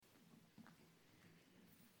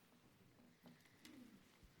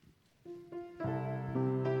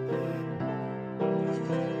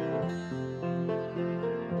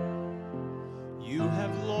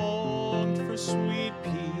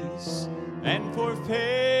and for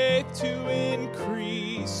faith to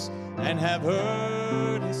increase, and have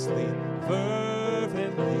earnestly,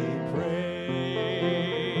 fervently prayed.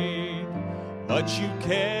 But you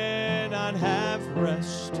cannot have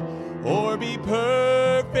rest or be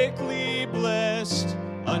perfectly blessed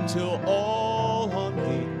until all on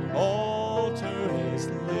the altar is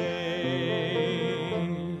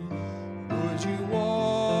laid. Would you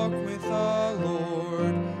walk with the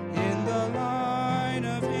Lord in the line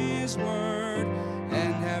of His word,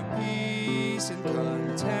 and have peace and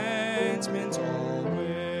contentment always?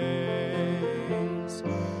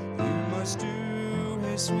 You must do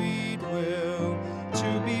His sweet will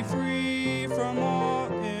to be free from all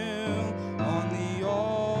ill. On the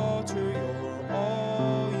altar you're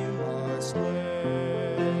all you must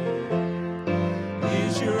lay.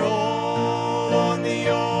 Is your all on the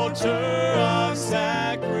altar of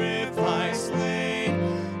sacrifice laid?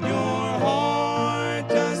 Your heart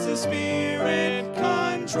does the Spirit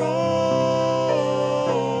control?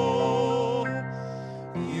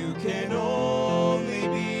 You can only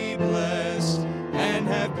be blessed and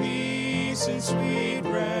have peace and sweet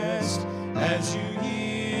rest as you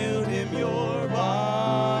yield Him your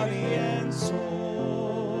body and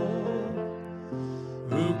soul.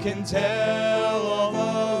 Who can tell all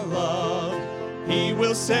the love He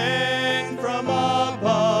will send from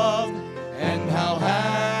above, and how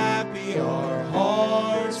happy our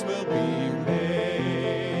hearts will be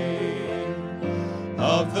made?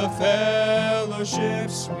 Of the fellowship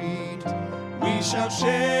sweet we shall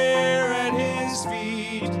share at His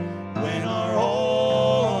feet, when our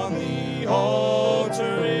all on the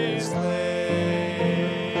altar is laid.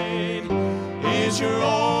 Is your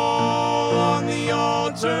all on the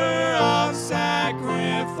altar of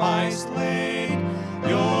sacrifice laid?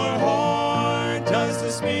 Your heart does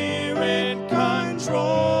the Spirit control?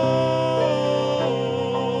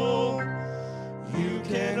 You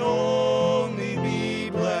can only be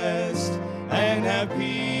blessed and have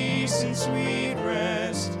peace and sweet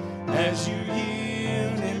rest as you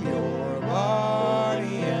yield Him your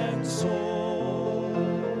body and soul.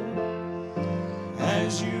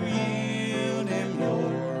 As you yield Him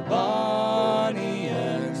your body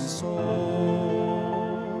and soul.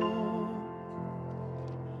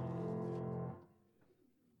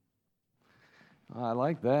 I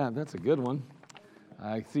like that. That's a good one.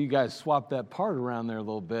 I see you guys swapped that part around there a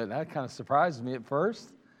little bit. That kind of surprised me at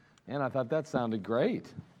first, and I thought that sounded great.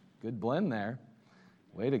 Good blend there.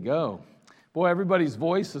 Way to go. Boy, everybody's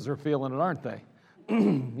voices are feeling it, aren't they?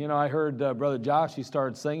 You know, I heard Brother Josh, he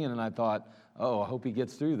started singing, and I thought, oh, I hope he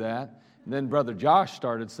gets through that. And then Brother Josh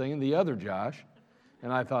started singing, the other Josh,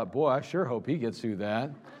 and I thought, boy, I sure hope he gets through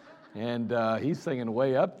that. And he's singing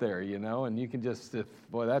way up there, you know, and you can just,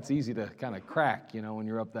 boy, that's easy to kind of crack, you know, when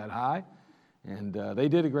you're up that high. And they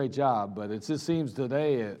did a great job, but it just seems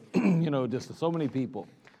today, you know, just so many people,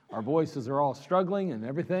 our voices are all struggling and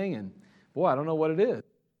everything, and boy, I don't know what it is.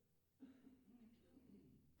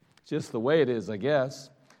 It's just the way it is, I guess.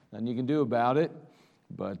 Nothing you can do about it,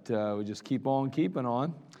 but we just keep on keeping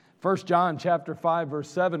on. 1 John chapter 5, verse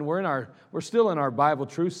 7, we're still in our Bible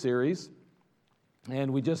Truth series.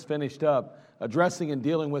 And we just finished up addressing and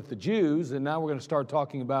dealing with the Jews, and now we're going to start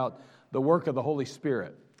talking about the work of the Holy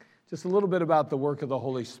Spirit. Just a little bit about the work of the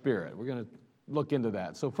Holy Spirit. We're going to look into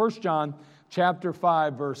that. So 1 John chapter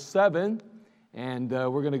 5, verse 7, and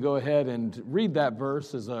we're going to go ahead and read that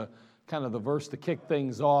verse as a kind of the verse to kick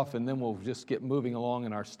things off, and then we'll just get moving along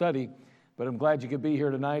in our study. But I'm glad you could be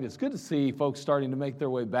here tonight. It's good to see folks starting to make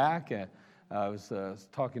their way back. I was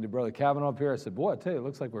talking to Brother Kavanaugh up here. I said, boy, I tell you, it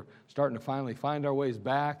looks like we're starting to finally find our ways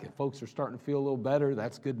back. And folks are starting to feel a little better.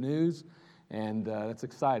 That's good news, and that's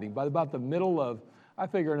exciting. By about the middle of, I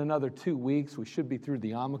figure in another 2 weeks, we should be through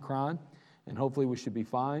the Omicron, and hopefully we should be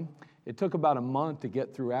fine. It took about a month to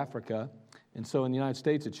get through Africa, and so in the United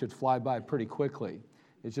States, it should fly by pretty quickly.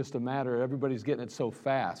 It's just a matter, everybody's getting it so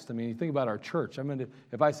fast. I mean, you think about our church. I mean,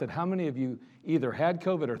 if I said, how many of you either had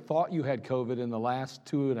COVID or thought you had COVID in the last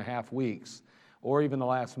 2.5 weeks, or even the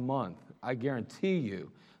last month, I guarantee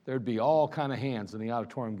you there'd be all kind of hands in the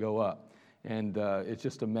auditorium go up. And it's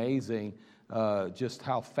just amazing just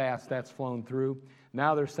how fast that's flown through.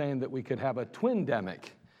 Now they're saying that we could have a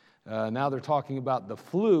twindemic. Now they're talking about the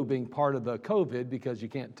flu being part of the COVID because you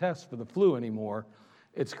can't test for the flu anymore.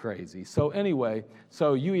 It's crazy. So anyway,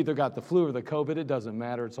 so you either got the flu or the COVID. It doesn't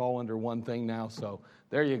matter. It's all under one thing now. So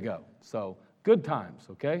there you go. So good times,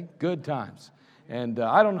 okay? Good times. And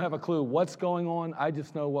I don't have a clue what's going on. I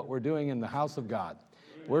just know what we're doing in the house of God.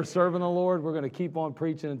 We're serving the Lord. We're going to keep on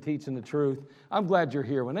preaching and teaching the truth. I'm glad you're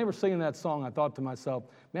here. When they were singing that song, I thought to myself,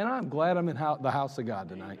 man, I'm glad I'm in the house of God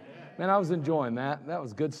tonight. Man, I was enjoying that. That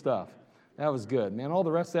was good stuff. That was good, man. All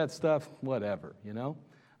the rest of that stuff, whatever, you know.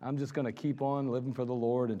 I'm just going to keep on living for the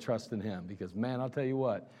Lord and trusting Him because, man, I'll tell you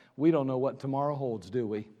what, we don't know what tomorrow holds, do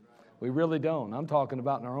we? We really don't. I'm talking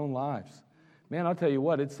about in our own lives. Man, I'll tell you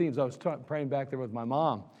what, it seems I was praying back there with my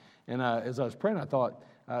mom, and as I was praying, I thought,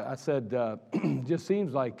 I said, just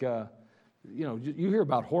seems like, you hear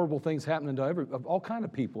about horrible things happening to all kind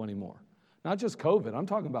of people anymore. Not just COVID. I'm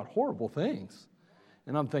talking about horrible things.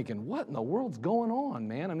 And I'm thinking, what in the world's going on,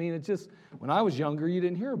 man? I mean, it's just, when I was younger, you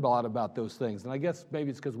didn't hear a lot about those things. And I guess maybe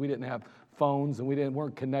it's because we didn't have phones and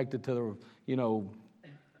weren't connected to the,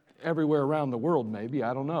 everywhere around the world maybe.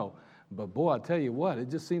 I don't know. But boy, I tell you what, it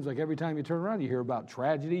just seems like every time you turn around, you hear about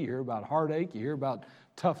tragedy, you hear about heartache, you hear about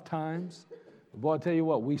tough times. But boy, I tell you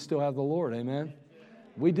what, we still have the Lord, amen?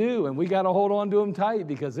 We do, and we got to hold on to Him tight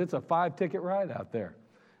because it's a 5-ticket ride out there.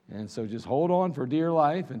 And so just hold on for dear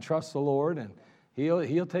life and trust the Lord, and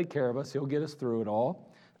He'll take care of us. He'll get us through it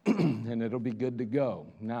all, and it'll be good to go.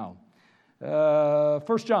 Now,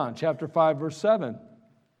 1 John chapter 5, verse 7.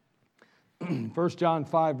 1 John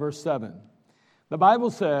 5, verse 7. The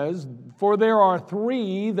Bible says, "For there are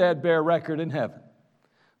 3 that bear record in heaven,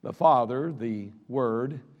 the Father, the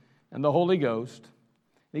Word, and the Holy Ghost."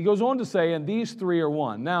 He goes on to say, and these 3 are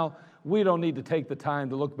one. Now, we don't need to take the time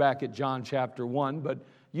to look back at John chapter 1, but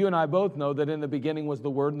you and I both know that in the beginning was the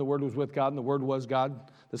Word, and the Word was with God, and the Word was God.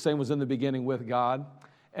 The same was in the beginning with God.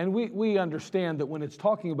 And we understand that when it's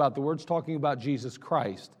talking about the Word, it's talking about Jesus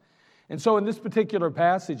Christ. And so in this particular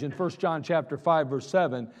passage in 1 John chapter 5, verse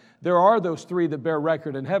 7, there are those 3 that bear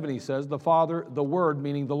record in heaven, he says, the Father, the Word,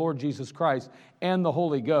 meaning the Lord Jesus Christ, and the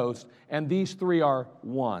Holy Ghost, and these 3 are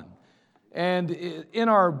one. And in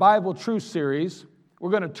our Bible Truth series,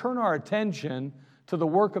 we're going to turn our attention to the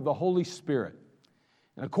work of the Holy Spirit.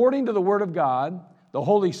 And according to the Word of God, the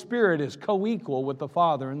Holy Spirit is co-equal with the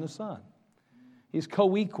Father and the Son. He's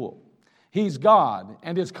co-equal. He's God,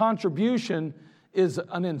 and His contribution is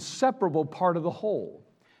an inseparable part of the whole.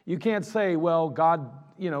 You can't say, well, God,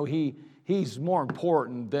 He's more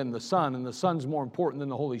important than the Son, and the Son's more important than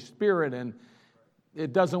the Holy Spirit, and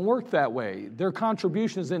it doesn't work that way. Their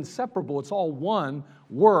contribution is inseparable. It's all one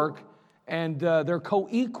work, and they're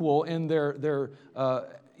co-equal in their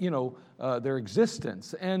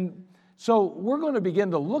existence. And so we're going to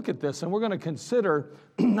begin to look at this, and we're going to consider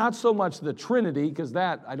not so much the Trinity, because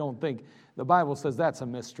that, I don't think, the Bible says that's a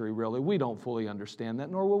mystery, really. We don't fully understand that,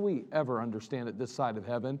 nor will we ever understand it this side of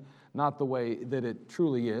heaven, not the way that it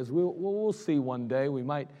truly is. We'll see one day. We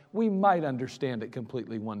might understand it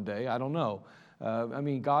completely one day. I don't know.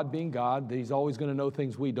 God being God, He's always going to know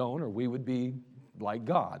things we don't, or we would be like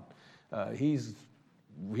God. He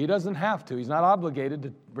doesn't have to. He's not obligated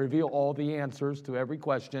to reveal all the answers to every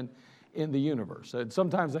question in the universe. And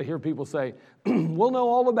sometimes I hear people say, we'll know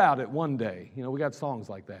all about it one day. We got songs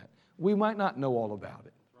like that. We might not know all about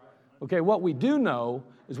it. Okay, what we do know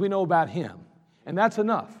is we know about Him. And that's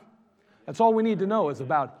enough. That's all we need to know is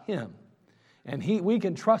about Him. And we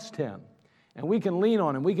can trust Him. And we can lean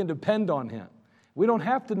on Him. We can depend on Him. We don't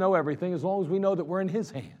have to know everything as long as we know that we're in His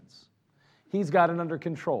hands. He's got it under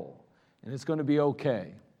control. And it's going to be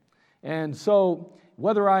okay. And so,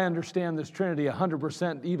 whether I understand this Trinity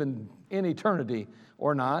 100% even in eternity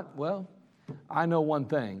or not, well, I know one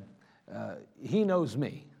thing. He knows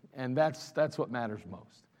me. And that's what matters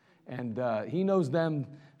most. And He knows them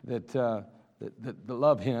that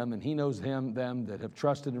love Him, and He knows them that have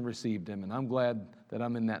trusted and received Him. And I'm glad that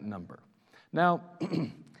I'm in that number. Now,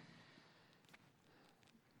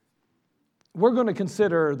 we're going to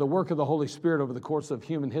consider the work of the Holy Spirit over the course of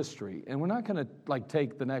human history, and we're not going to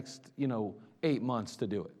take the next 8 months to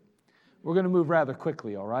do it. We're going to move rather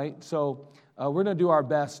quickly, all right? So we're going to do our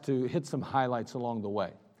best to hit some highlights along the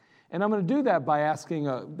way, and I'm going to do that by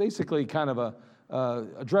asking basically kind of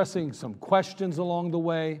addressing some questions along the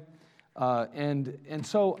way, and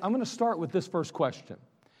so I'm going to start with this first question: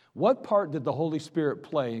 what part did the Holy Spirit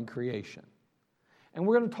play in creation? And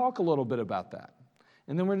we're going to talk a little bit about that.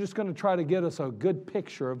 And then we're just going to try to get us a good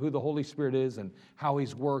picture of who the Holy Spirit is and how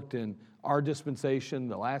He's worked in our dispensation,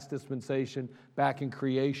 the last dispensation, back in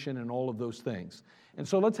creation, and all of those things. And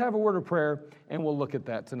so let's have a word of prayer, and we'll look at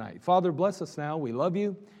that tonight. Father, bless us now. We love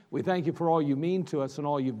You. We thank You for all You mean to us and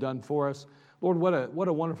all You've done for us. Lord, what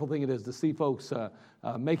a wonderful thing it is to see folks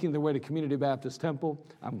making their way to Community Baptist Temple.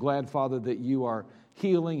 I'm glad, Father, that You are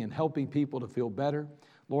healing and helping people to feel better.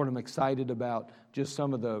 Lord, I'm excited about just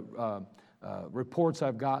some of the reports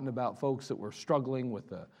I've gotten about folks that were struggling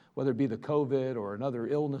with whether it be the COVID or another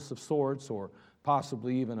illness of sorts, or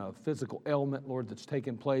possibly even a physical ailment, Lord, that's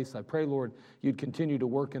taken place. I pray, Lord, You'd continue to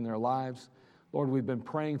work in their lives. Lord, we've been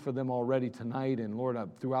praying for them already tonight and, Lord,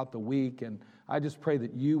 throughout the week, and I just pray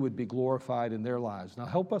that you would be glorified in their lives. Now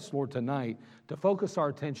help us, Lord, tonight to focus our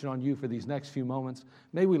attention on you for these next few moments.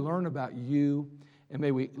 May we learn about you, and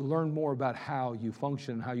may we learn more about how you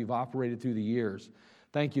function and how you've operated through the years.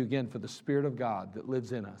 Thank you again for the Spirit of God that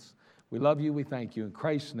lives in us. We love you. We thank you. In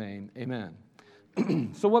Christ's name, amen.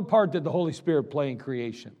 So what part did the Holy Spirit play in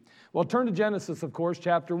creation? Well, turn to Genesis, of course,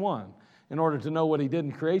 chapter 1. In order to know what he did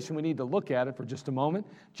in creation, we need to look at it for just a moment.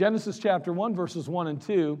 Genesis chapter 1, verses 1 and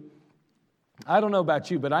 2. I don't know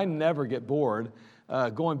about you, but I never get bored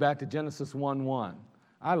going back to Genesis 1:1.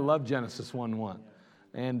 I love Genesis 1:1.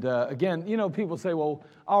 And again, people say, well,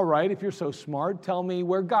 all right, if you're so smart, tell me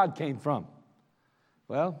where God came from.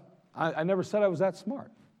 Well, I never said I was that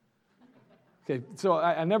smart. Okay, so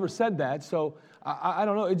I never said that, so I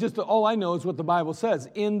don't know. It's just all I know is what the Bible says,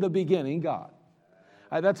 in the beginning, God.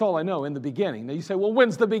 That's all I know, in the beginning. Now you say, well,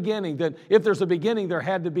 when's the beginning? Then if there's a beginning, there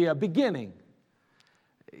had to be a beginning.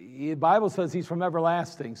 The Bible says he's from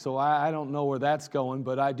everlasting, so I don't know where that's going,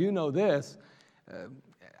 but I do know this.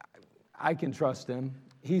 I can trust him.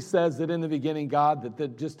 He says that in the beginning, God,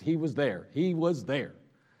 that he was there. He was there.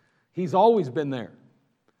 He's always been there.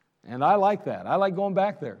 And I like that. I like going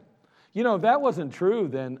back there. If that wasn't true,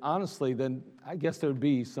 then honestly, then I guess there'd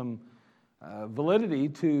be some validity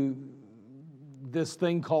to this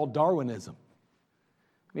thing called Darwinism.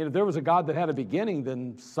 I mean, if there was a God that had a beginning,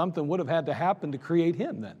 then something would have had to happen to create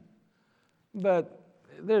him then. But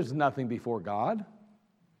there's nothing before God.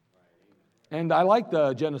 And I like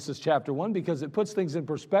the Genesis chapter 1 because it puts things in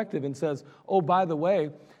perspective and says, oh, by the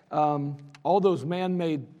way, all those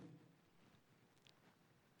man-made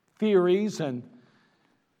theories and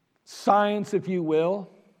science, if you will,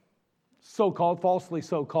 so-called, falsely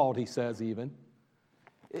so-called, he says even,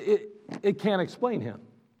 it can't explain him.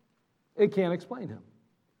 It can't explain him.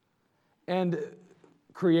 And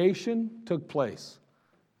creation took place.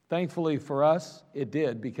 Thankfully for us, it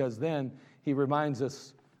did, because then he reminds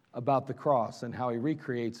us about the cross and how he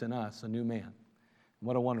recreates in us a new man.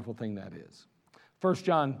 What a wonderful thing that is.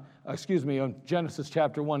 On Genesis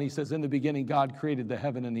chapter 1, he says, in the beginning God created the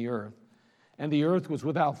heaven and the earth. And the earth was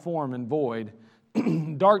without form and void.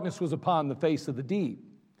 Darkness was upon the face of the deep.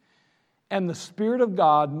 And the Spirit of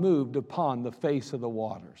God moved upon the face of the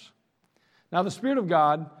waters. Now the Spirit of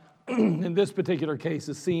God, in this particular case,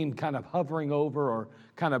 is seen kind of hovering over or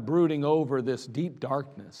kind of brooding over this deep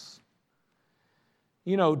darkness.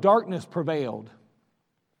 Darkness prevailed,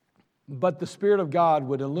 but the Spirit of God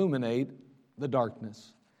would illuminate the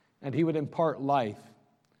darkness, and he would impart life.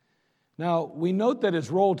 Now, we note that his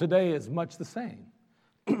role today is much the same.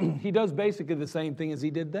 He does basically the same thing as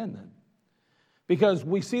he did then. Because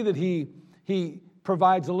we see that he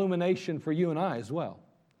provides illumination for you and I as well.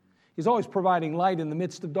 He's always providing light in the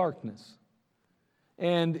midst of darkness.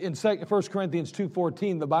 And in 1 Corinthians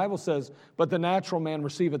 2:14, the Bible says, but the natural man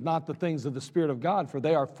receiveth not the things of the Spirit of God, for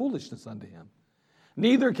they are foolishness unto him.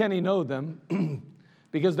 Neither can he know them,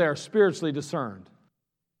 because they are spiritually discerned.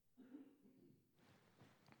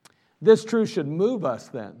 This truth should move us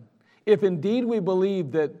then. If indeed we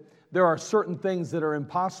believe that there are certain things that are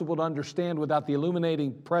impossible to understand without the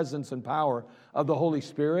illuminating presence and power of the Holy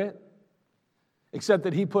Spirit, except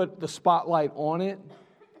that he put the spotlight on it,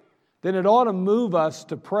 then it ought to move us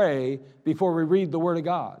to pray before we read the Word of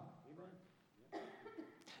God.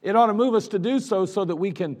 It ought to move us to do so that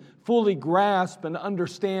we can fully grasp and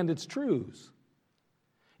understand its truths.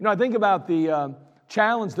 I think about the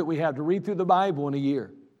challenge that we have to read through the Bible in a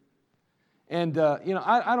year. And,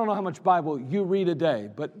 I don't know how much Bible you read a day,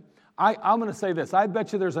 but I'm going to say this. I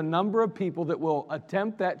bet you there's a number of people that will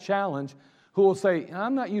attempt that challenge who will say,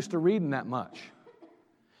 I'm not used to reading that much.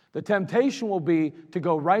 The temptation will be to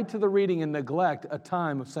go right to the reading and neglect a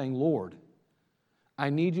time of saying, Lord, I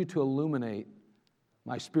need you to illuminate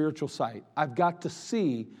my spiritual sight. I've got to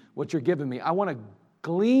see what you're giving me. I want to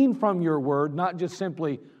glean from your word, not just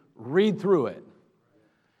simply read through it.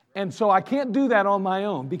 And so I can't do that on my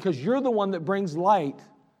own because you're the one that brings light.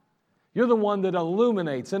 You're the one that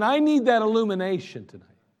illuminates. And I need that illumination tonight.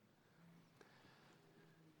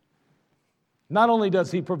 Not only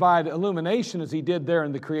does he provide illumination as he did there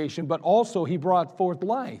in the creation, but also he brought forth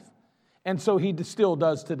life. And so he still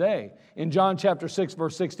does today. In John chapter 6,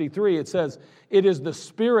 verse 63, it says, it is the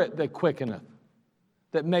Spirit that quickeneth,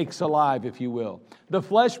 that makes alive, if you will. The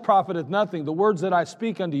flesh profiteth nothing. The words that I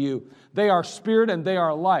speak unto you, they are spirit and they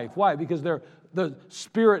are life. Why? Because they're the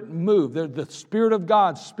Spirit moved. They're the Spirit of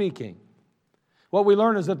God speaking. What we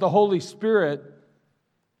learn is that the Holy Spirit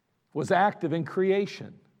was active in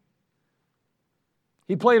creation.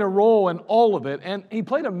 He played a role in all of it, and he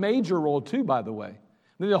played a major role too, by the way.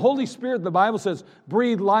 The Holy Spirit, the Bible says,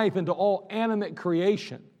 breathed life into all animate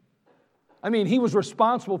creation. I mean, he was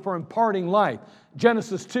responsible for imparting life.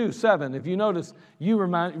 Genesis 2:7. If you notice, you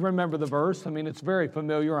remember the verse. I mean, it's very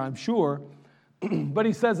familiar, I'm sure. But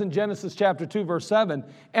he says in Genesis chapter 2, verse 7,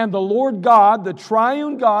 "And the Lord God, the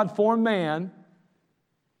triune God, formed man,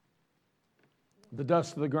 the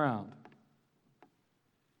dust of the ground."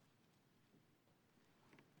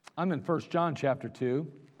 I'm in 1 John chapter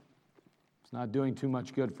 2. It's not doing too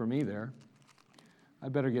much good for me there. I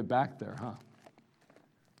better get back there, huh?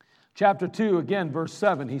 Chapter 2, again, verse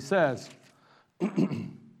 7, he says,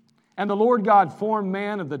 "And the Lord God formed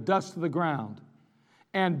man of the dust of the ground,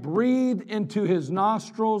 and breathed into his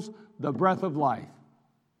nostrils the breath of life.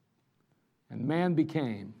 And man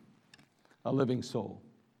became a living soul."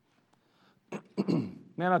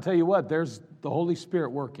 Man, I'll tell you what, there's the Holy Spirit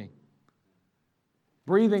working.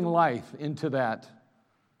 Breathing life into that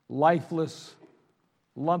lifeless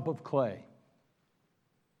lump of clay.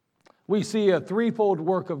 We see a threefold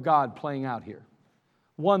work of God playing out here.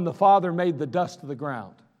 One, the Father made the dust of the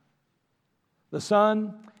ground. The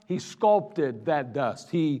Son, He sculpted that dust.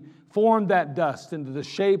 He formed that dust into the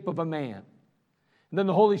shape of a man. And then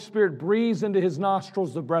the Holy Spirit breathes into His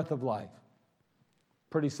nostrils the breath of life.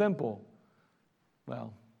 Pretty simple.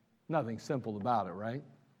 Well, nothing simple about it, right?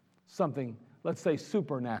 Something, let's say,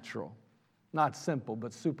 supernatural. Not simple,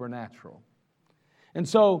 but supernatural. And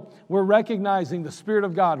so we're recognizing the Spirit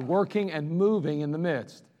of God working and moving in the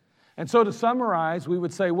midst. And so to summarize, we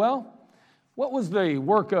would say, well, what was the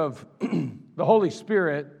work of the Holy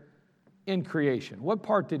Spirit in creation? What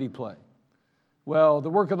part did He play? Well, the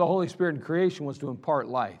work of the Holy Spirit in creation was to impart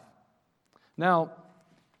life. Now,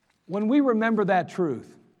 when we remember that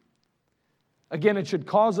truth, again, it should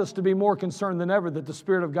cause us to be more concerned than ever that the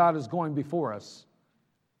Spirit of God is going before us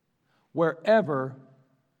wherever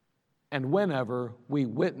and whenever we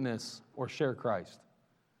witness or share Christ.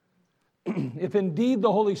 If indeed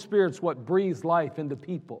the Holy Spirit's what breathes life into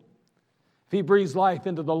people, if He breathes life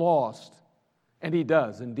into the lost, and He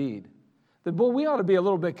does indeed, then boy, we ought to be a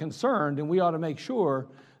little bit concerned, and we ought to make sure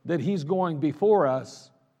that He's going before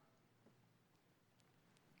us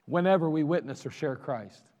whenever we witness or share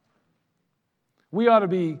Christ. We ought to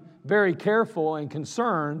be very careful and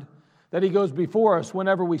concerned that He goes before us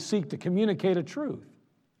whenever we seek to communicate a truth.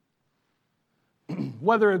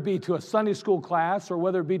 Whether it be to a Sunday school class or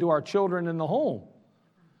whether it be to our children in the home.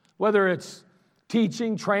 Whether it's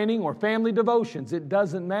teaching, training, or family devotions, it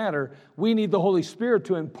doesn't matter. We need the Holy Spirit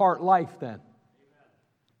to impart life then.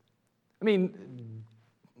 I mean,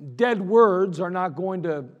 dead words are not going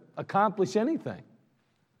to accomplish anything.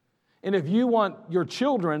 And if you want your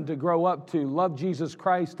children to grow up to love Jesus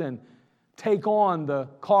Christ and take on the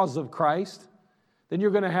cause of Christ, then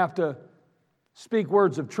you're going to have to speak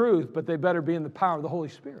words of truth, but they better be in the power of the Holy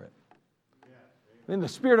Spirit. I mean, the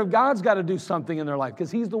Spirit of God's got to do something in their life because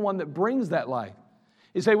He's the one that brings that life.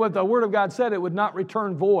 You say, what the Word of God said, it would not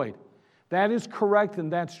return void. That is correct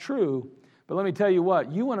and that's true. But let me tell you what,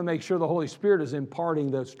 you want to make sure the Holy Spirit is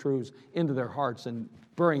imparting those truths into their hearts and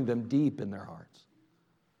burying them deep in their hearts.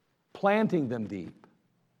 Planting them deep.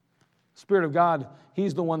 Spirit of God,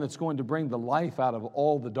 He's the one that's going to bring the life out of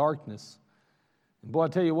all the darkness. And boy, I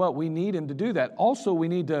tell you what, we need Him to do that. Also, we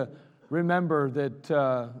need to remember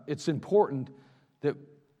that it's important that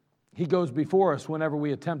He goes before us whenever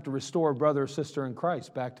we attempt to restore a brother or sister in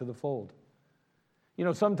Christ back to the fold. You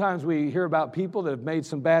know, sometimes we hear about people that have made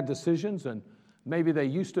some bad decisions, and maybe they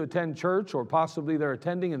used to attend church, or possibly they're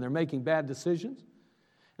attending and they're making bad decisions.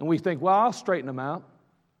 And we think, well, I'll straighten them out.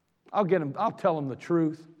 I'll tell them the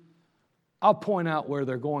truth. I'll point out where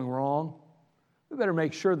they're going wrong. We better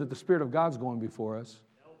make sure that the Spirit of God's going before us.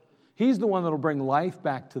 He's the one that'll bring life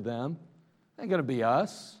back to them. It ain't going to be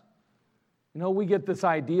us. You know, we get this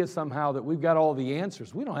idea somehow that we've got all the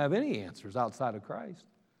answers. We don't have any answers outside of Christ.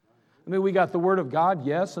 I mean, we got the Word of God,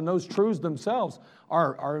 yes, and those truths themselves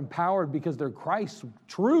are empowered because they're Christ's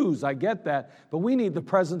truths. I get that. But we need the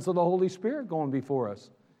presence of the Holy Spirit going before us.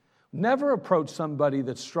 Never approach somebody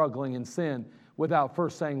that's struggling in sin without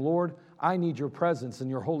first saying, Lord, I need your presence and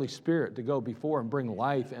your Holy Spirit to go before and bring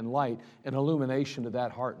life and light and illumination to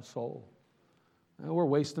that heart and soul. And we're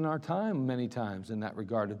wasting our time many times in that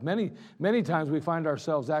regard. Many times we find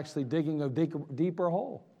ourselves actually digging a deeper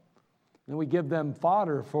hole. And we give them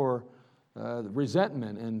fodder for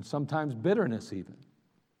resentment and sometimes bitterness even.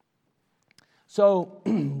 So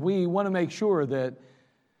we want to make sure that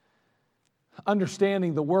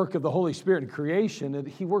understanding the work of the Holy Spirit in creation, that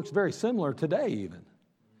He works very similar today even.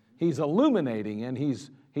 He's illuminating and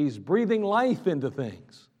He's breathing life into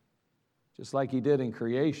things, just like He did in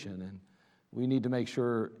creation. And we need to make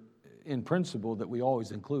sure, in principle, that we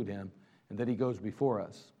always include Him and that He goes before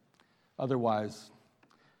us. Otherwise,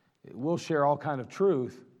 We'll share all kind of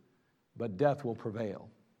truth, but death will prevail.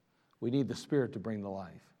 We need the Spirit to bring the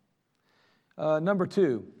life. Number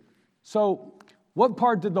two, so what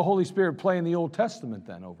part did the Holy Spirit play in the Old Testament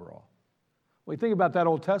then overall? When you think about that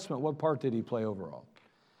Old Testament, what part did he play overall?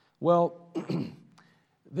 Well,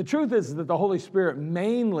 the truth is that the Holy Spirit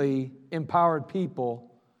mainly empowered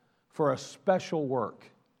people for a special work.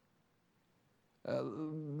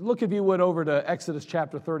 Look, if you would, over to Exodus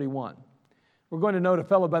chapter 31. We're going to note a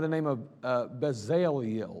fellow by the name of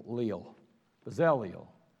Bezaleel.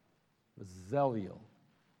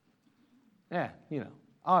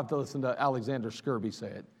 I'll have to listen to Alexander Skirby say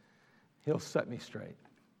it. He'll set me straight.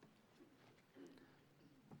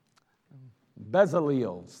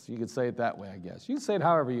 Bezaleel, you could say it that way, I guess. You can say it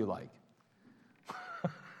however you like.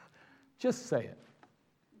 Just say it.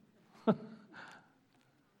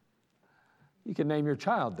 You can name your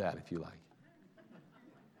child that if you like.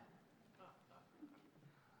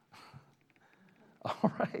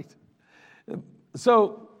 All right.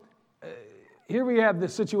 So here we have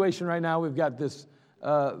this situation right now. We've got this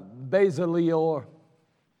Bezaleel,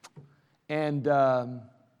 and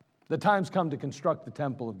the time's come to construct the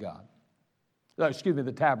temple of God.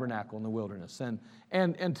 The tabernacle in the wilderness,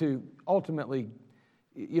 and to ultimately,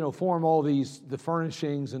 form all the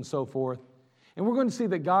furnishings and so forth. And we're going to see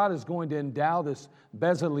that God is going to endow this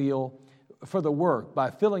Bezaleel for the work by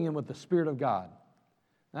filling him with the Spirit of God.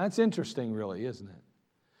 Now, that's interesting, really, isn't it?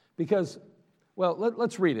 Because, well,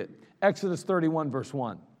 let's read it. Exodus 31, verse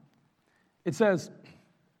 1. It says,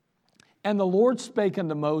 "And the Lord spake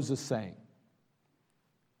unto Moses, saying,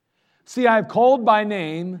 See, I have called by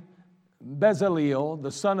name Bezaleel,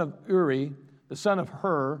 the son of Uri, the son of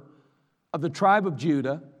Hur, of the tribe of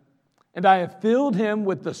Judah, and I have filled him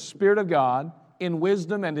with the Spirit of God, in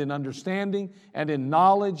wisdom and in understanding and in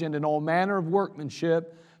knowledge and in all manner of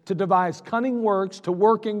workmanship, to devise cunning works, to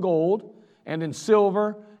work in gold and in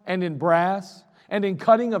silver and in brass and in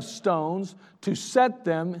cutting of stones, to set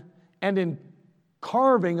them, and in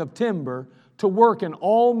carving of timber, to work in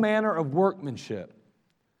all manner of workmanship."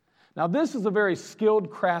 Now, this is a very skilled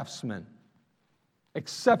craftsman,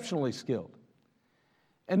 exceptionally skilled.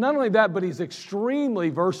 And not only that, but he's extremely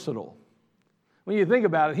versatile. When you think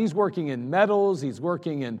about it, he's working in metals, he's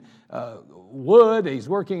working in wood, he's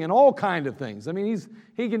working in all kinds of things. I mean,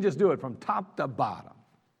 he can just do it from top to bottom.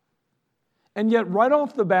 And yet, right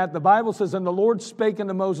off the bat, the Bible says, "And the Lord spake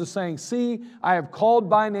unto Moses, saying, See, I have called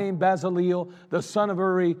by name Bezaleel, the son of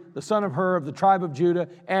Uri, the son of Hur, of the tribe of Judah,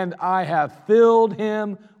 and I have filled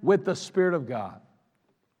him with the Spirit of God."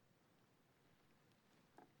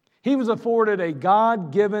 He was afforded a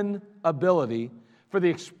God-given ability for the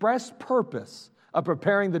express purpose of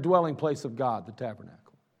preparing the dwelling place of God, the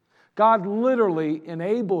tabernacle. God literally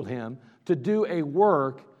enabled him to do a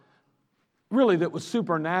work really that was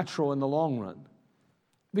supernatural in the long run,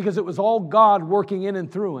 because it was all God working in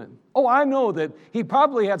and through him. Oh, I know that he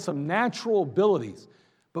probably had some natural abilities,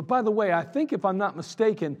 but by the way, I think if I'm not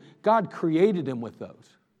mistaken, God created him with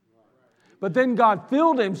those. But then God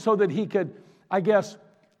filled him so that he could,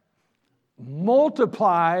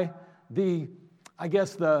 multiply the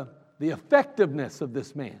effectiveness of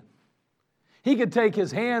this man. He could take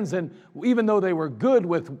his hands, and even though they were good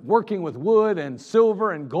with working with wood and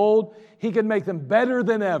silver and gold, he could make them better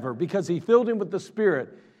than ever because he filled him with the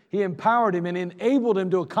Spirit. He empowered him and enabled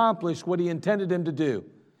him to accomplish what he intended him to do.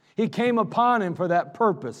 He came upon him for that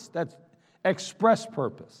purpose, that express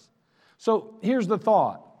purpose. So here's the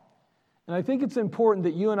thought, and I think it's important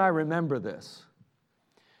that you and I remember this.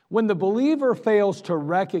 When the believer fails to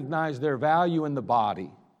recognize their value in the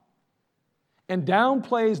body and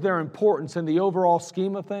downplays their importance in the overall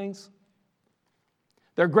scheme of things,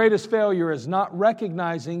 their greatest failure is not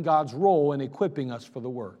recognizing God's role in equipping us for the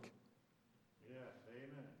work. Yes,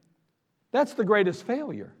 amen. That's the greatest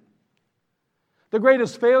failure. The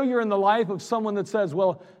greatest failure in the life of someone that says,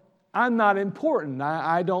 well, I'm not important,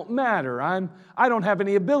 I don't matter, I don't have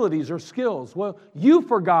any abilities or skills. Well, you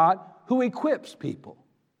forgot who equips people.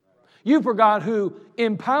 You forgot who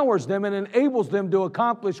empowers them and enables them to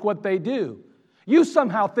accomplish what they do. You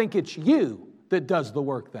somehow think it's you that does the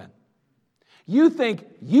work then. You think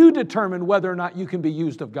you determine whether or not you can be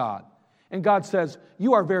used of God. And God says,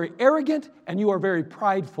 you are very arrogant and you are very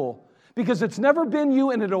prideful because it's never been you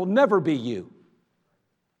and it'll never be you.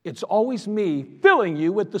 It's always me filling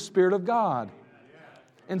you with the Spirit of God.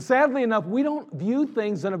 And sadly enough, we don't view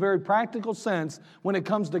things in a very practical sense when it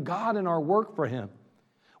comes to God and our work for Him.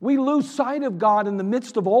 We lose sight of God in the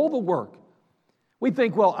midst of all the work. We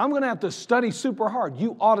think, well, I'm going to have to study super hard.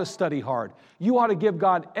 You ought to study hard. You ought to give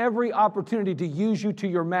God every opportunity to use you to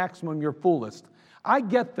your maximum, your fullest. I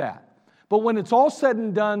get that. But when it's all said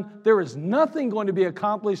and done, there is nothing going to be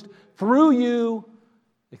accomplished through you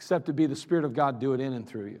except to be the Spirit of God do it in and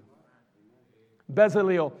through you.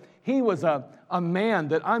 Bezalel, he was a man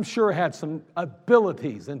that I'm sure had some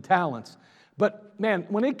abilities and talents. But man,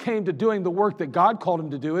 when it came to doing the work that God called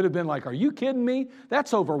him to do, it would have been like, are you kidding me?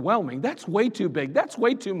 That's overwhelming. That's way too big. That's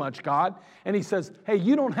way too much, God. And he says, hey,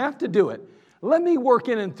 you don't have to do it. Let me work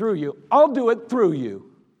in and through you. I'll do it through you.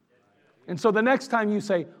 And so the next time you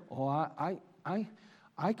say, oh,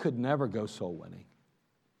 I could never go soul winning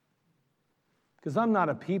because I'm not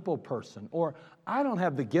a people person, or I don't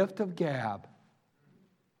have the gift of gab.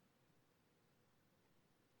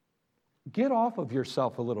 Get off of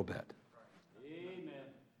yourself a little bit. Amen.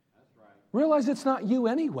 That's right. Realize it's not you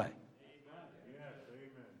anyway.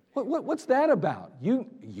 What's that about?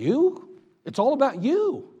 You? It's all about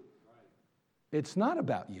you. It's not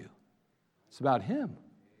about you. It's about him.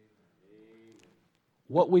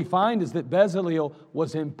 What we find is that Bezalel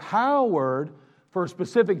was empowered for a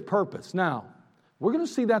specific purpose. Now, we're going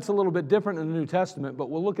to see that's a little bit different in the New Testament, but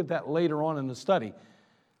we'll look at that later on in the study.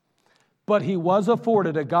 But he was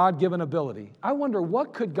afforded a God-given ability. I wonder,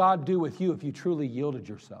 what could God do with you if you truly yielded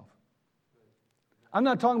yourself? I'm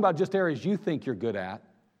not talking about just areas you think you're good at.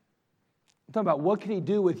 I'm talking about what can he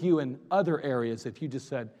do with you in other areas if you just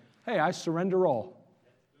said, hey, I surrender all.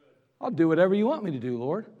 I'll do whatever you want me to do,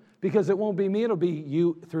 Lord, because it won't be me, it'll be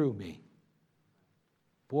you through me.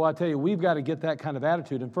 Boy, I tell you, we've got to get that kind of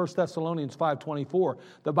attitude. In 1 Thessalonians 5:24,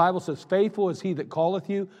 the Bible says, faithful is he that calleth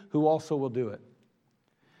you, who also will do it.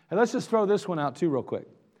 And let's just throw this one out too real quick.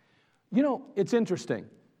 You know, it's interesting.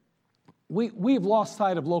 We've lost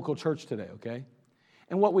sight of local church today, okay?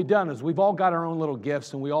 And what we've done is we've all got our own little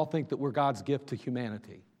gifts, and we all think that we're God's gift to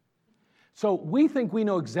humanity. So we think we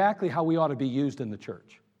know exactly how we ought to be used in the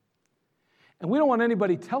church. And we don't want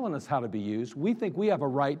anybody telling us how to be used. We think we have a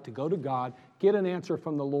right to go to God, get an answer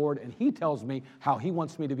from the Lord, and he tells me how he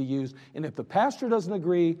wants me to be used. And if the pastor doesn't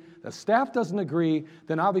agree, the staff doesn't agree,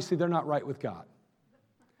 then obviously they're not right with God.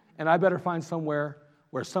 And I better find somewhere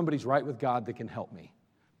where somebody's right with God that can help me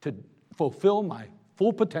to fulfill my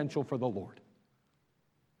full potential for the Lord.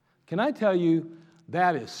 Can I tell you,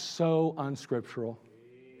 that is so unscriptural.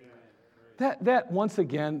 That once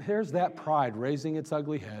again, there's that pride raising its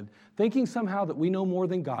ugly head, thinking somehow that we know more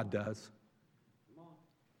than God does.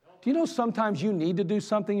 Do you know sometimes you need to do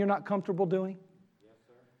something you're not comfortable doing?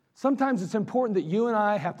 Sometimes it's important that you and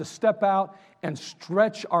I have to step out and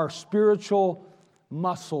stretch our spiritual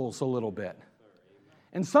muscles a little bit.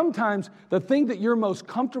 And sometimes the thing that you're most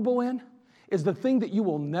comfortable in is the thing that you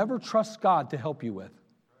will never trust God to help you with,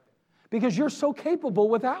 because you're so capable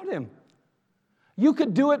without him. You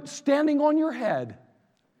could do it standing on your head,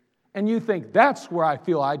 and you think, that's where I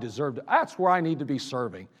feel I deserve to, that's where I need to be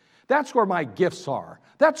serving. That's where my gifts are.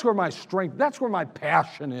 That's where my strength, that's where my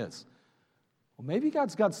passion is. Well, maybe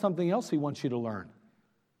God's got something else he wants you to learn.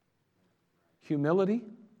 Humility.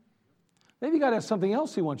 Maybe God has something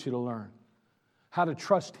else he wants you to learn. How to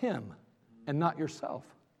trust him and not yourself.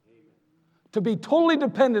 To be totally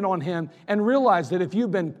dependent on him and realize that if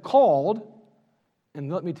you've been called, and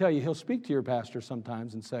let me tell you, he'll speak to your pastor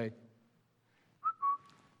sometimes and say,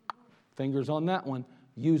 fingers on that one,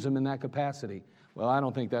 use him in that capacity. Well, I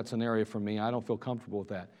don't think that's an area for me. I don't feel comfortable with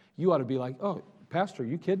that. You ought to be like, oh, pastor, are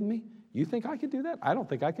you kidding me? You think I could do that? I don't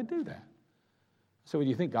think I could do that. So do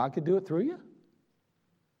you think God could do it through you?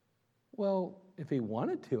 Well, if he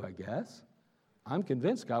wanted to, I guess. I'm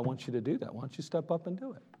convinced God wants you to do that. Why don't you step up and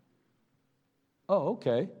do it? Oh,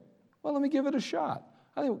 okay. Well, let me give it a shot.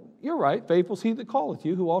 I think you're right. Faithful is he that calleth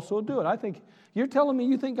you, who also will do it. I think you're telling me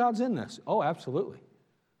you think God's in this. Oh, absolutely.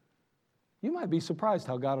 You might be surprised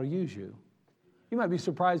how God will use you. You might be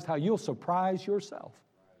surprised how you'll surprise yourself.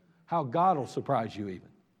 How God will surprise you even.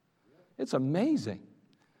 It's amazing.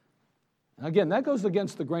 Again, that goes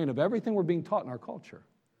against the grain of everything we're being taught in our culture.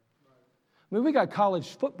 I mean, we got college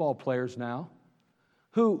football players now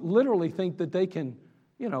who literally think that they can,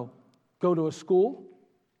 go to a school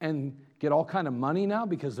and get all kind of money now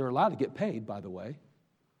because they're allowed to get paid, by the way.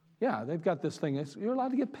 Yeah, they've got this thing. You're allowed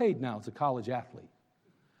to get paid now as a college athlete.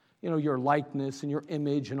 Your likeness and your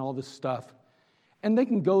image and all this stuff. And they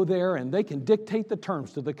can go there and they can dictate the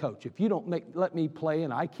terms to the coach. If you don't let me play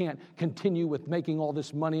and I can't continue with making all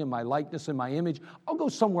this money and my likeness and my image, I'll go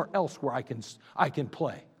somewhere else where I can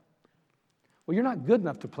play. Well, you're not good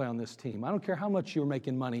enough to play on this team. I don't care how much you're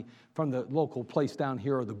making money from the local place down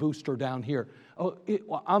here or the booster down here.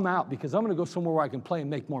 I'm out because I'm going to go somewhere where I can play and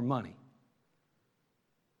make more money.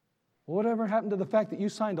 Well, whatever happened to the fact that you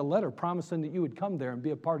signed a letter promising that you would come there and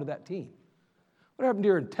be a part of that team? What happened to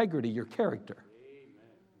your integrity, your character?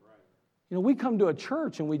 You know, we come to a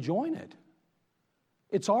church and we join it.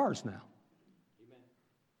 It's ours now. Amen.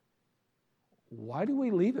 Why do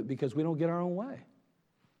we leave it? Because we don't get our own way.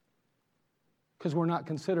 Because we're not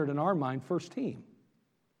considered, in our mind, first team.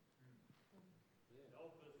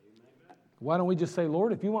 Why don't we just say,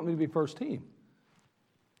 Lord, if you want me to be first team,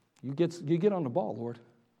 you get on the ball, Lord.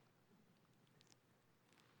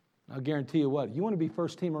 I'll guarantee you what, you want to be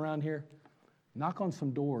first team around here? Knock on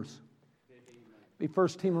some doors. Be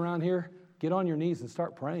first team around here, get on your knees and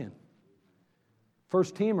start praying.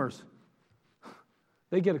 First teamers,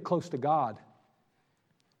 they get close to God.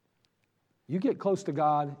 You get close to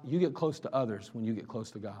God, you get close to others when you get close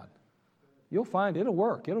to God. You'll find it'll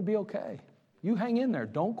work. It'll be okay. You hang in there.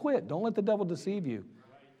 Don't quit. Don't let the devil deceive you.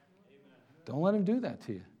 Don't let him do that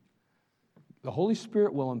to you. The Holy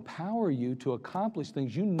Spirit will empower you to accomplish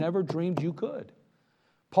things you never dreamed you could.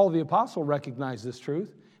 Paul the Apostle recognized this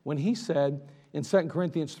truth when he said in 2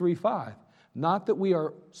 Corinthians 3:5, not that we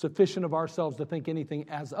are sufficient of ourselves to think anything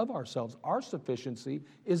as of ourselves. Our sufficiency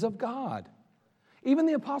is of God. Even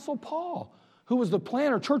the Apostle Paul, who was the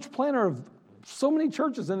church planner of so many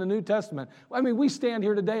churches in the New Testament. I mean, we stand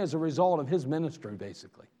here today as a result of his ministry,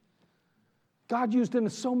 basically. God used him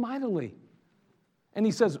so mightily. And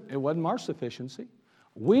he says, it wasn't our sufficiency.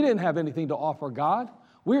 We didn't have anything to offer God.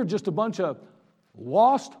 We were just a bunch of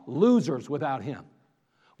lost losers without him.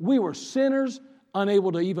 We were sinners,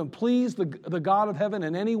 unable to even please the God of heaven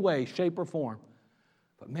in any way, shape, or form.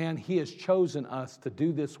 But man, he has chosen us to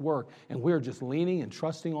do this work, and we're just leaning and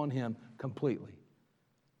trusting on him completely.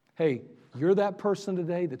 Hey, you're that person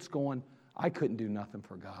today that's going, I couldn't do nothing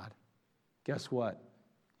for God. Guess what?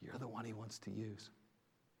 You're the one he wants to use.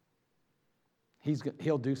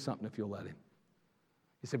 He'll do something if you'll let him.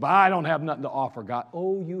 You say, but I don't have nothing to offer God.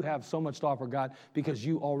 Oh, you have so much to offer God because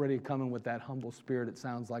you already come in with that humble spirit, it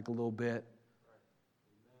sounds like a little bit.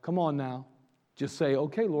 Come on now. Just say,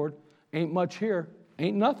 okay, Lord, ain't much here.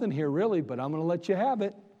 Ain't nothing here really, but I'm going to let you have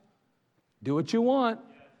it. Do what you want.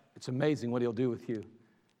 It's amazing what he'll do with you.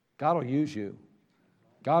 God will use you.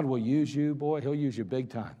 God will use you, boy. He'll use you big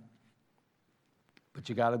time. But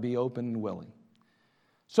you got to be open and willing.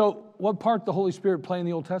 So what part did the Holy Spirit play in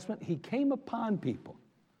the Old Testament? He came upon people.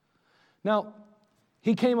 Now,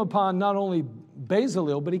 he came upon not only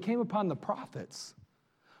Bezalel, but he came upon the prophets.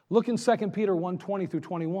 Look in 2 Peter 1:20 through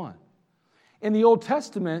 21. In the Old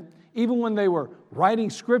Testament, even when they were writing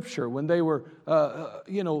Scripture, when they were,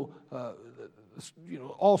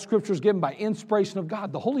 all Scripture is given by inspiration of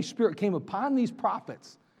God, the Holy Spirit came upon these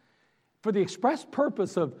prophets for the express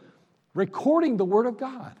purpose of recording the Word of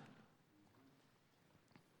God.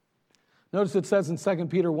 Notice it says in 2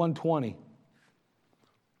 Peter 1:20,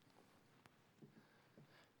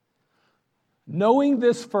 knowing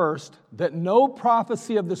this first, that no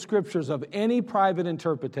prophecy of the Scriptures of any private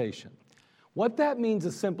interpretation. What that means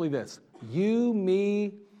is simply this. You,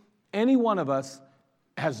 me, any one of us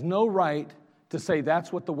has no right to say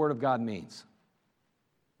that's what the Word of God means.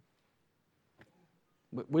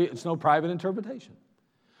 It's no private interpretation.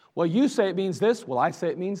 Well, you say it means this. Well, I say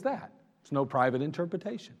it means that. It's no private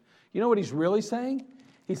interpretation. You know what he's really saying?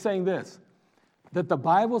 He's saying this, that the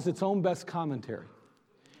Bible is its own best commentary.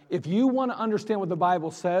 If you want to understand what the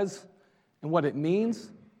Bible says and what it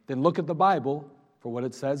means, then look at the Bible for what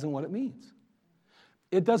it says and what it means.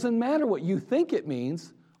 It doesn't matter what you think it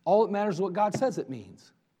means. All that matters is what God says it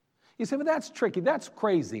means. You say, well, that's tricky. That's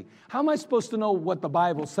crazy. How am I supposed to know what the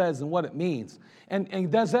Bible says and what it means?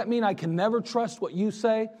 And does that mean I can never trust what you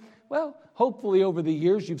say? Well, hopefully over the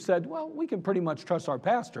years you've said, well, we can pretty much trust our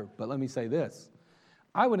pastor. But let me say this.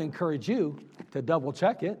 I would encourage you to double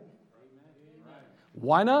check it.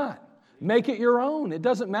 Why not? Make it your own. It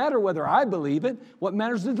doesn't matter whether I believe it. What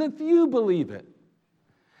matters is if you believe it.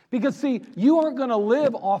 Because, see, you aren't going to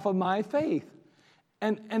live off of my faith.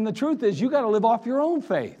 And the truth is, you got to live off your own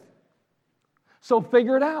faith. So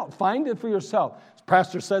figure it out. Find it for yourself.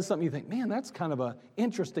 Pastor says something, you think, man, that's kind of an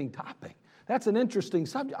interesting topic. That's an interesting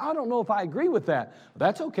subject. I don't know if I agree with that.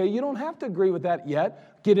 That's okay. You don't have to agree with that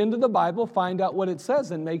yet. Get into the Bible, find out what it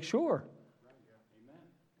says, and make sure.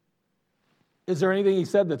 Is there anything he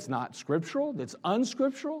said that's not scriptural, that's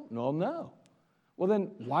unscriptural? No. Well,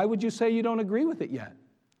 then why would you say you don't agree with it yet?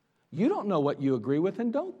 You don't know what you agree with,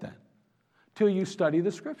 and don't then, till you study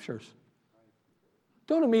the Scriptures.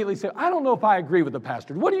 Don't immediately say, I don't know if I agree with the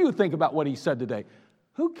pastor. What do you think about what he said today?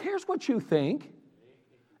 Who cares what you think?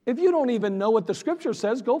 If you don't even know what the Scripture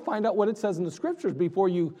says, go find out what it says in the Scriptures before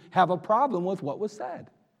you have a problem with what was said.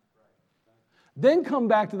 Then come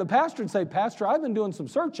back to the pastor and say, Pastor, I've been doing some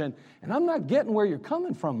searching, and I'm not getting where you're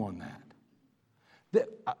coming from on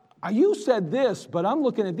that. You said this, but I'm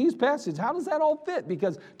looking at these passages. How does that all fit?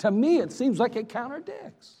 Because to me, it seems like it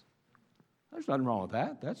contradicts. There's nothing wrong with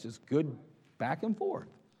that. That's just good back and forth.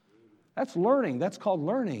 That's learning. That's called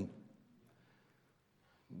learning.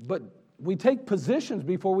 But we take positions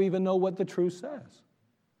before we even know what the truth says.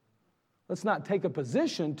 Let's not take a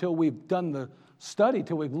position till we've done the study,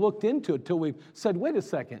 till we've looked into it, till we've said, wait a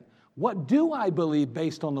second, what do I believe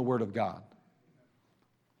based on the Word of God?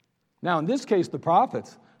 Now, in this case, the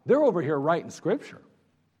prophets, they're over here writing Scripture.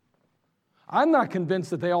 I'm not convinced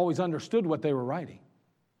that they always understood what they were writing.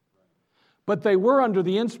 But they were under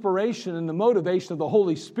the inspiration and the motivation of the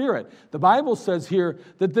Holy Spirit. The Bible says here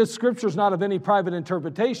that this Scripture is not of any private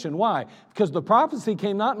interpretation. Why? Because the prophecy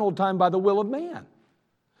came not in old time by the will of man.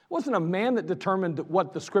 It wasn't a man that determined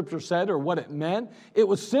what the Scripture said or what it meant. It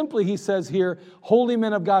was simply, he says here, holy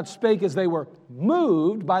men of God spake as they were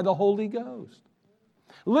moved by the Holy Ghost.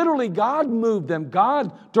 Literally, God moved them.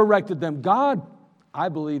 God directed them. God, I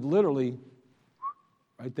believe, literally,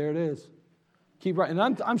 right there it is. Keep writing.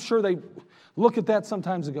 And I'm sure they look at that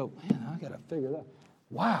sometimes and go, man, I got to figure that.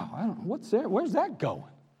 Wow, I don't know, what's there? Where's that going?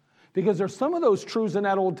 Because there's some of those truths in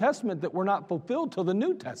that Old Testament that were not fulfilled till the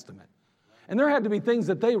New Testament. And there had to be things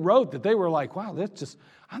that they wrote that they were like, wow, that's just,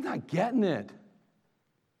 I'm not getting it. I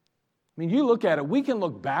mean, you look at it, we can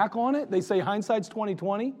look back on it. They say hindsight's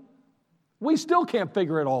 20/20. We still can't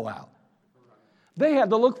figure it all out. They had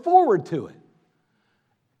to look forward to it.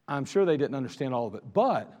 I'm sure they didn't understand all of it,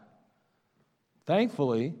 but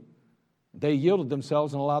thankfully, they yielded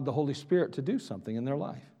themselves and allowed the Holy Spirit to do something in their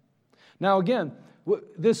life. Now, again,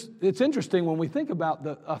 it's interesting when we think about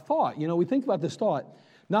a thought. You know, we think about this thought,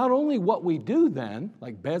 not only what we do then,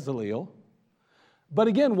 like Bezaleel, but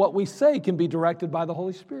again, what we say can be directed by the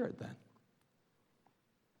Holy Spirit then.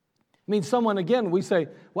 I mean, someone, again, we say,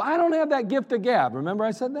 well, I don't have that gift of gab. Remember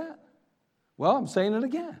I said that? Well, I'm saying it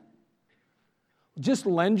again. Just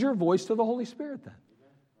lend your voice to the Holy Spirit then.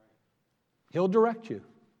 He'll direct you.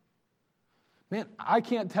 Man, I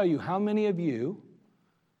can't tell you how many of you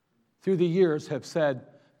through the years have said,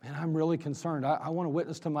 man, I'm really concerned. I want to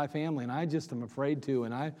witness to my family, and I just am afraid to,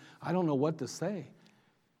 and I don't know what to say.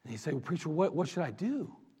 And you say, well, preacher, what should I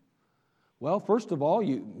do? Well, first of all,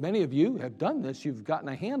 many of you have done this. You've gotten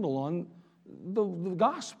a handle on the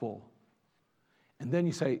gospel. And then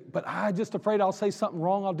you say, but I'm just afraid I'll say something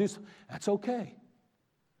wrong. I'll do something. That's okay.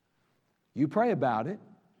 You pray about it.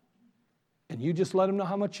 And you just let them know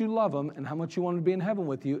how much you love them and how much you want them to be in heaven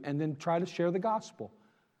with you, and then try to share the gospel.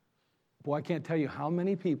 Boy, I can't tell you how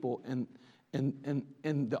many people in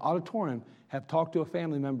the auditorium have talked to a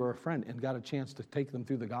family member or a friend and got a chance to take them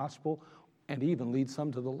through the gospel and even lead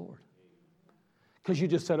some to the Lord. Because you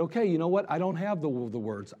just said, okay, you know what? I don't have the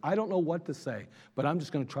words. I don't know what to say, but I'm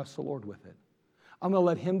just going to trust the Lord with it. I'm going to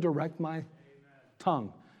let Him direct my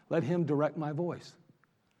tongue. Let Him direct my voice.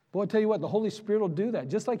 Boy, I tell you what, the Holy Spirit will do that,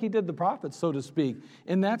 just like He did the prophets, so to speak,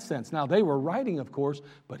 in that sense. Now, they were writing, of course,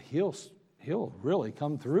 but He'll really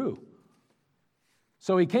come through.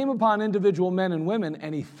 So He came upon individual men and women,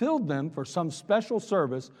 and He filled them for some special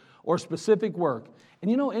service or specific work.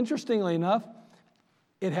 And you know, interestingly enough,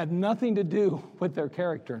 it had nothing to do with their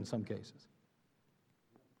character in some cases.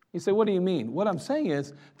 You say, what do you mean? What I'm saying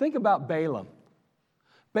is, think about Balaam.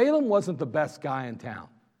 Balaam wasn't the best guy in town.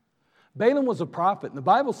 Balaam was a prophet. And the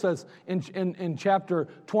Bible says in chapter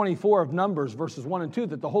 24 of Numbers, verses 1 and 2,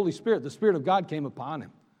 that the Holy Spirit, the Spirit of God, came upon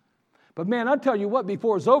him. But man, I'll tell you what,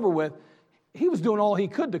 before it was over with, he was doing all he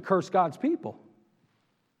could to curse God's people.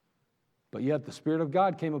 But yet the Spirit of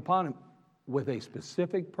God came upon him with a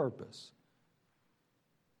specific purpose.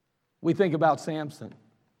 We think about Samson.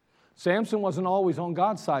 Samson wasn't always on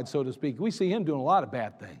God's side, so to speak. We see him doing a lot of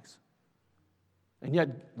bad things. And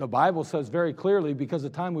yet the Bible says very clearly, because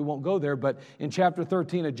of time we won't go there, but in chapter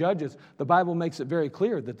 13 of Judges, the Bible makes it very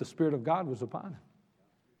clear that the Spirit of God was upon him.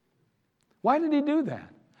 Why did he do that?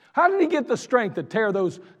 How did he get the strength to tear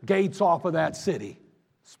those gates off of that city?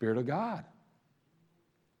 Spirit of God.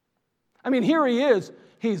 I mean, here he is.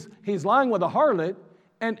 He's lying with a harlot,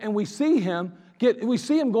 and we see him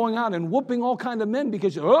going out and whooping all kinds of men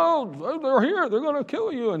because, oh, they're here, they're going to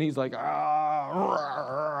kill you. And he's like,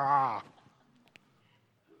 ah.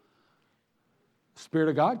 The Spirit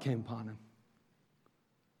of God came upon him.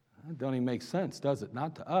 That don't even make sense, does it?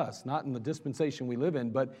 Not to us, not in the dispensation we live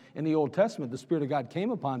in, but in the Old Testament, the Spirit of God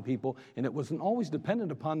came upon people, and it wasn't always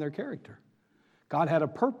dependent upon their character. God had a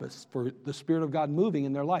purpose for the Spirit of God moving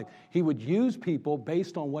in their life. He would use people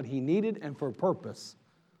based on what He needed and for a purpose.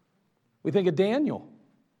 We think of Daniel.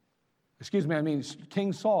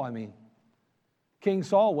 King Saul, King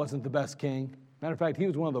Saul wasn't the best king. Matter of fact, he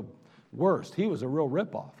was one of the worst. He was a real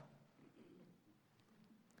ripoff.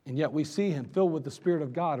 And yet we see him filled with the Spirit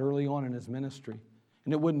of God early on in his ministry.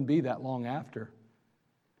 And it wouldn't be that long after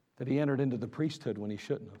that he entered into the priesthood when he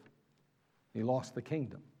shouldn't have. He lost the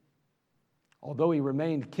kingdom. Although he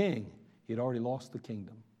remained king, he had already lost the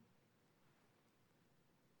kingdom.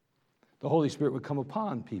 The Holy Spirit would come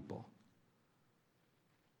upon people.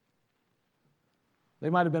 They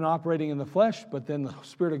might have been operating in the flesh, but then the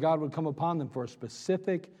Spirit of God would come upon them for a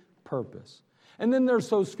specific purpose. And then there's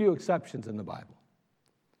those few exceptions in the Bible.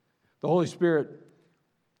 The Holy Spirit,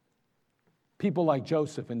 people like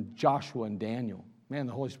Joseph and Joshua and Daniel, man,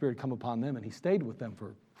 the Holy Spirit come upon them and he stayed with them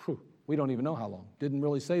for, we don't even know how long. Didn't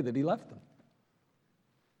really say that he left them.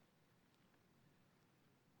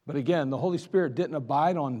 But again, the Holy Spirit didn't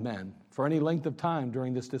abide on men for any length of time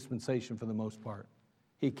during this dispensation for the most part.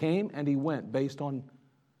 He came and he went based on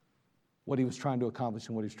what he was trying to accomplish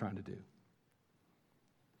and what he was trying to do.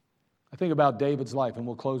 I think about David's life, and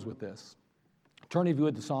we'll close with this. Turn, if you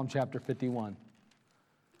would, to Psalm chapter 51.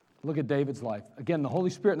 Look at David's life. Again, the Holy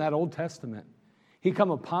Spirit in that Old Testament, he'd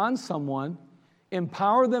come upon someone,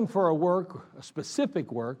 empower them for a work, a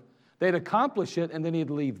specific work, they'd accomplish it, and then he'd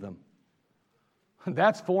leave them.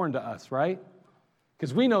 That's foreign to us, right?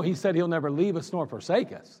 Because we know he said he'll never leave us nor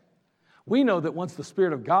forsake us. We know that once the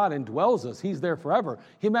Spirit of God indwells us, he's there forever.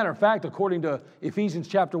 As a matter of fact, according to Ephesians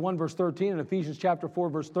chapter 1, verse 13 and Ephesians chapter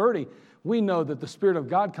 4, verse 30, we know that the Spirit of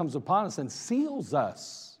God comes upon us and seals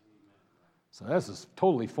us. So this is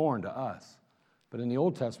totally foreign to us. But in the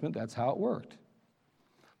Old Testament, that's how it worked.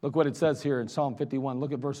 Look what it says here in Psalm 51.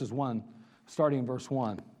 Look at verses 1, starting in verse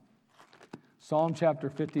 1. Psalm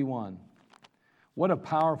chapter 51. What a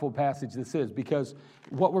powerful passage this is, because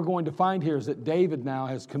what we're going to find here is that David now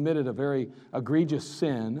has committed a very egregious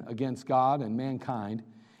sin against God and mankind,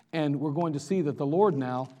 and we're going to see that the Lord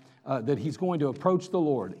now, that he's going to approach the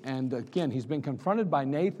Lord. And again, he's been confronted by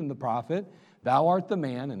Nathan the prophet, thou art the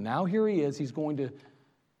man, and now here he is, he's going to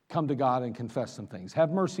come to God and confess some things.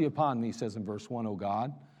 Have mercy upon me, he says in verse 1, O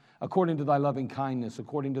God, according to thy loving kindness,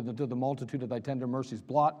 according to the multitude of thy tender mercies,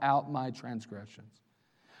 blot out my transgressions.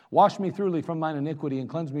 Wash me thoroughly from mine iniquity and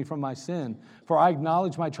cleanse me from my sin. For I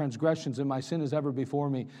acknowledge my transgressions, and my sin is ever before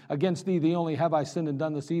me. Against thee, thee only have I sinned and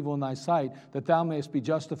done this evil in thy sight, that thou mayest be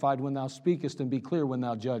justified when thou speakest and be clear when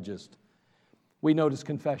thou judgest. We notice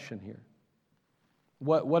confession here.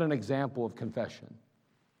 What an example of confession.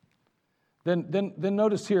 Then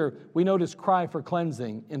notice here, we notice cry for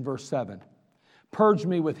cleansing in verse 7. Purge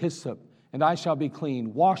me with hyssop, and I shall be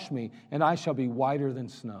clean. Wash me, and I shall be whiter than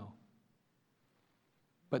snow.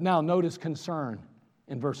 But now notice concern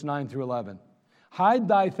in verse 9 through 11. Hide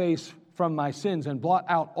thy face from my sins and blot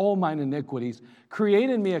out all mine iniquities. Create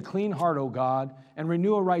in me a clean heart, O God, and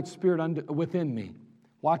renew a right spirit within me.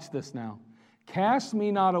 Watch this now. Cast me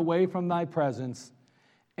not away from thy presence,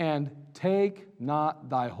 and take not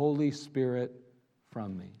thy Holy Spirit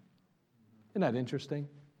from me. Isn't that interesting?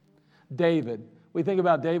 David. We think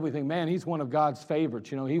about David, we think, man, he's one of God's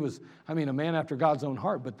favorites. You know, he was, a man after God's own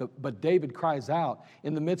heart. But David cries out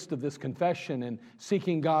in the midst of this confession and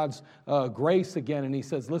seeking God's grace again. And he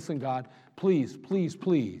says, listen, God, please, please,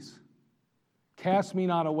 please, cast me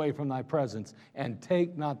not away from thy presence and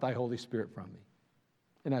take not thy Holy Spirit from me.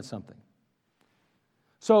 Isn't that something?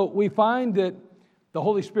 So we find that the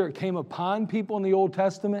Holy Spirit came upon people in the Old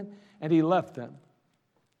Testament and he left them.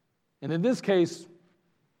 And in this case,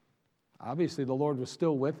 obviously, the Lord was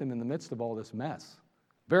still with him in the midst of all this mess.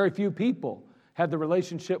 Very few people had the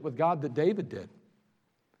relationship with God that David did.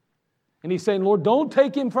 And he's saying, Lord, don't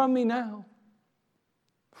take him from me now.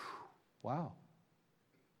 Wow.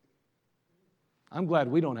 I'm glad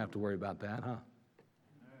we don't have to worry about that, huh?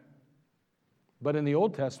 But in the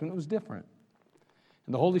Old Testament, it was different.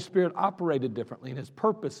 And the Holy Spirit operated differently, and his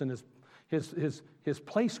purpose and his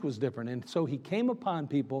place was different. And so he came upon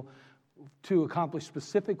people to accomplish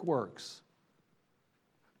specific works.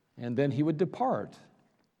 And then he would depart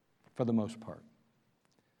for the most part.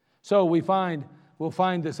 So we'll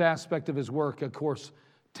find this aspect of his work, of course,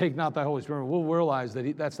 take not thy Holy Spirit. We'll realize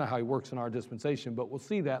that that's not how he works in our dispensation, but we'll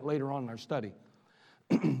see that later on in our study.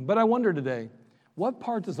 But I wonder today, what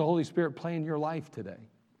part does the Holy Spirit play in your life today?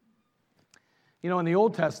 You know, in the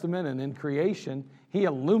Old Testament and in creation, he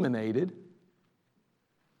illuminated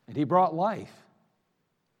and he brought life.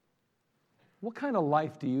 What kind of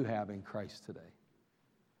life do you have in Christ today?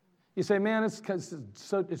 You say, man,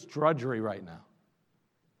 it's drudgery right now.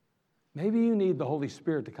 Maybe you need the Holy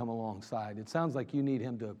Spirit to come alongside. It sounds like you need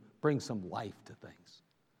him to bring some life to things.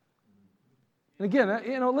 And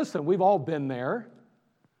again, listen, we've all been there.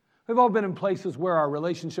 We've all been in places where our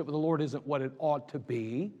relationship with the Lord isn't what it ought to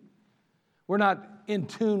be. We're not in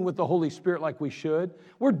tune with the Holy Spirit like we should.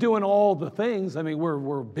 We're doing all the things. I mean,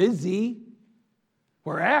 we're busy.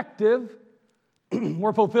 We're active.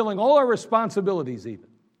 We're fulfilling all our responsibilities even.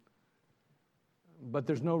 But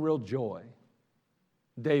there's no real joy.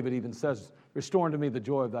 David even says, restore unto me the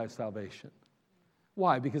joy of thy salvation.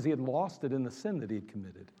 Why? Because he had lost it in the sin that he had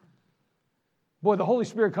committed. Boy, the Holy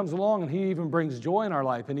Spirit comes along and he even brings joy in our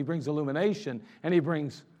life, and he brings illumination, and he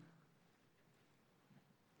brings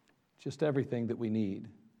just everything that we need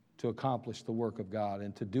to accomplish the work of God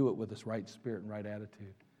and to do it with this right spirit and right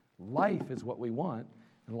attitude. Life is what we want,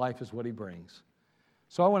 and life is what he brings.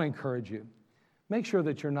 So I want to encourage you. Make sure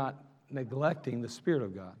that you're not neglecting the Spirit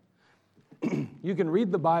of God. You can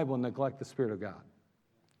read the Bible and neglect the Spirit of God.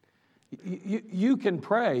 You can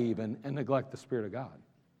pray even and neglect the Spirit of God.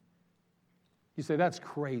 You say, that's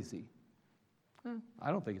crazy. I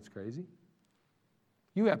don't think it's crazy.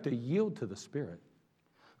 You have to yield to the Spirit.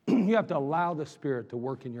 You have to allow the Spirit to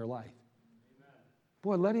work in your life.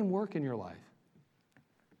 Boy, let him work in your life.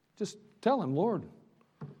 Just tell him, Lord,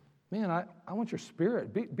 man, I want your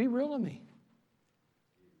Spirit. Be real to me.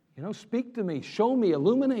 You know, speak to me, show me,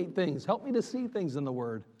 illuminate things, help me to see things in the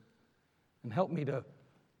Word, and help me to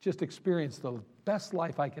just experience the best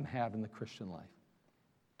life I can have in the Christian life,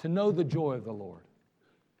 to know the joy of the Lord,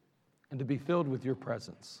 and to be filled with your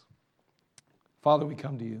presence. Father, we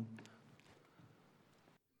come to you.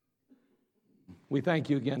 We thank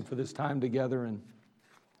you again for this time together, and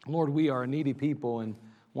Lord, we are a needy people, and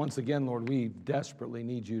once again, Lord, we desperately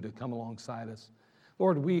need you to come alongside us.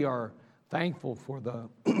 Lord, we are thankful for the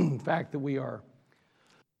fact that we are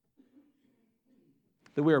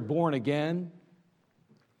born again.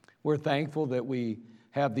 We're thankful that we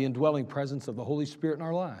have the indwelling presence of the Holy Spirit in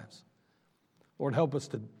our lives. Lord, help us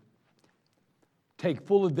to take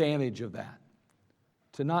full advantage of that,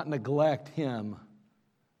 to not neglect him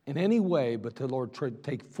in any way, but to, Lord,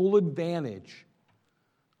 take full advantage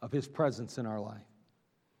of his presence in our life.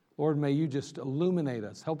 Lord, may you just illuminate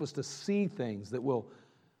us. Help us to see things that will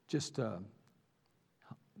just to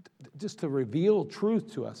reveal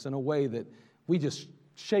truth to us in a way that we just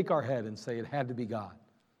shake our head and say it had to be God.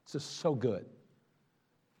 It's just so good.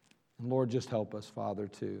 And Lord, just help us, Father,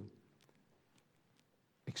 to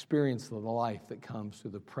experience the life that comes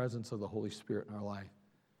through the presence of the Holy Spirit in our life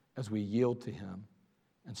as we yield to him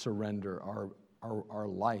and surrender our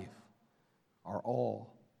life, our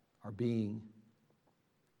all, our being.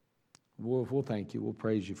 We'll thank you. We'll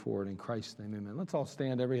praise you for it in Christ's name. Amen. Let's all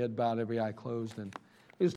stand, every head bowed, every eye closed, and